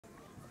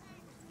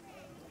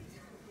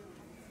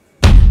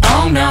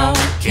Oh no,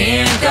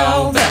 can't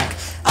go back.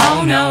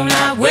 Oh no,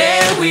 not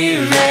where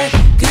we're at.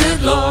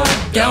 Good Lord,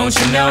 don't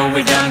you know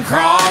we done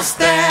crossed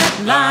that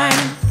line?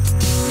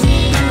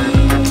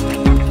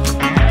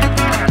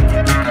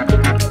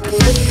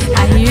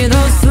 I hear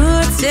those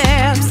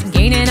footsteps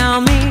gaining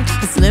on me.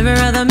 A sliver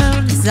of the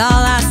moon is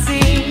all I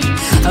see.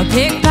 A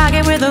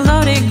pickpocket with a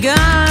loaded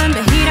gun,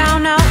 but he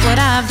don't know what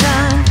I've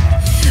done.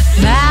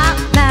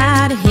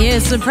 To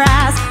his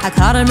surprise, I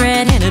caught him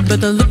red-handed,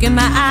 but the look in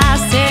my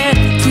eyes said,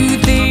 two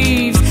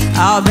thieves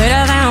are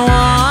better than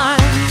one.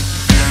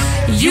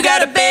 You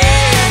got a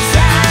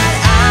bedside,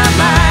 I'm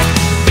like,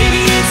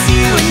 baby, it's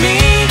you and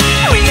me.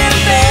 We got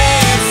a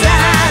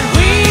bedside,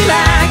 we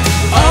like,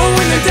 oh,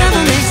 when the devil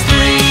makes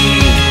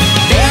three.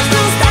 There's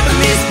no stopping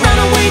this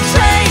runaway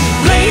train,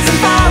 blazing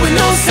far with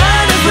no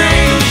sign of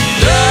rain.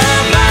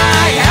 Love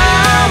like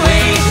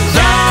highway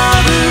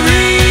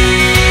robbery.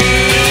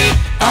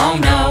 Oh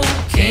no,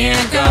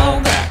 can't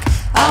go back.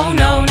 Oh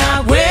no,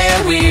 not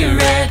where we're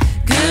at.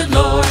 Good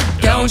Lord,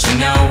 don't you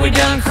know we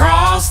done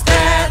crossed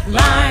that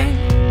line?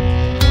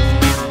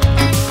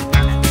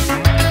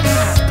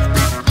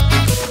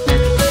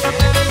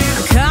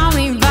 Call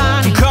me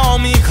Bonnie, call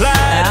me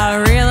Clyde,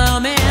 a real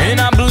old man, and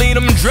I bleed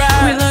them dry.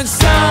 we look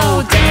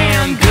so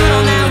damn good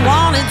on that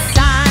wanted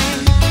sign.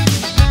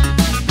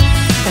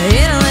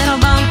 Hit a little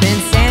bump in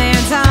San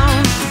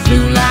Antonio,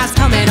 blue lights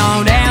coming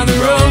on down the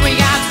road. We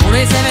got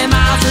 27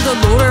 miles to the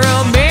border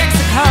of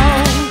Mexico.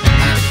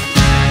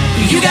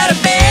 You got a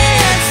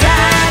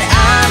bedside,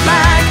 I'm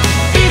like,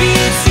 baby,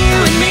 it's you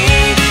and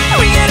me.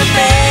 We got a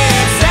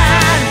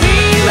bedside, we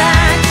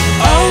like,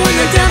 oh, when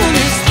the devil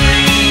makes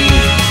three.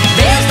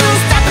 There's no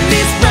stopping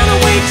this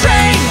runaway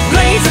train,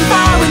 blazing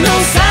far with no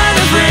sign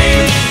of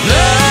rain.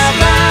 Love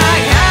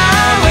like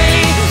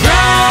highway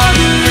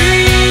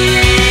robbery.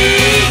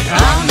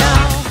 Oh no,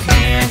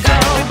 can't go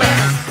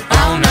back.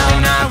 Oh no,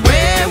 not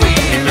where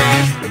we're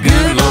at.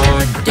 Good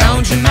Lord,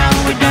 don't you know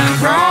we done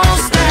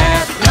crossed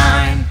that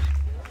line?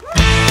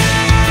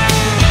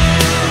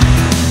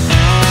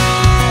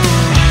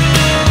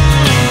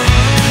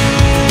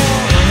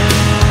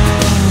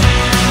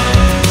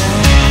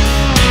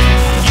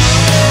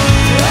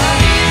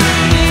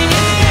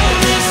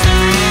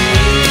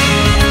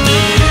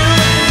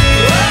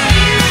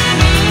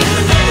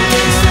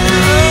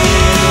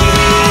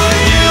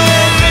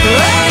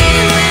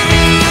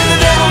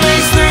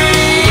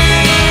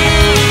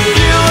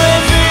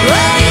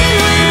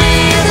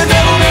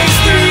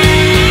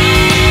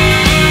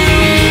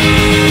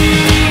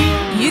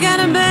 You got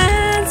a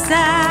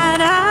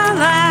bedside, I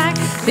like,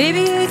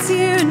 baby, it's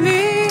you and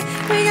me.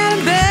 We got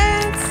a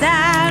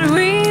bedside,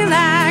 we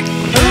like,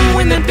 oh,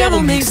 when the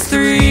devil makes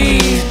three.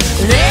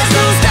 There's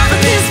no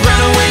stopping this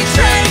runaway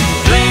train,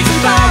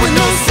 blazing by with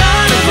no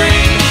sign of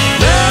rain.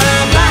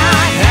 Love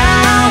like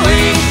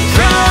highway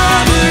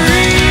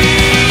robbery.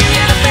 You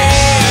got a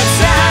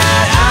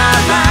bedside, I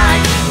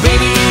like,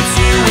 baby, it's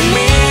you and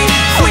me.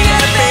 We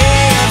got a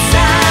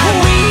bedside,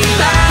 we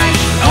like,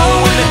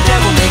 oh, when the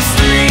devil makes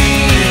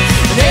three.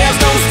 There's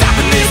no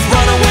stopping this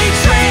runaway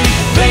train,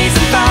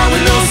 blazing by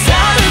with no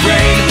sign of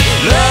rain.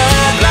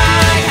 Love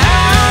like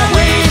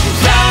highway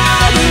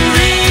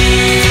robbery.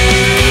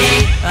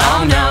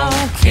 Oh no,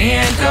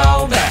 can't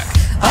go back.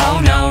 Oh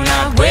no,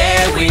 not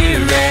where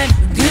we're at.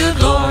 Good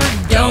Lord,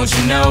 don't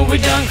you know we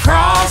done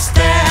crossed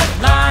that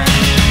line?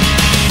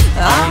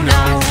 Oh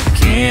no,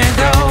 can't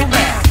go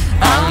back.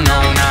 Oh no,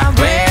 not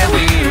where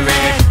we're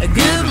at.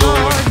 Good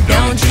Lord,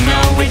 don't you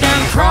know we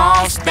done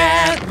crossed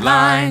that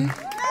line?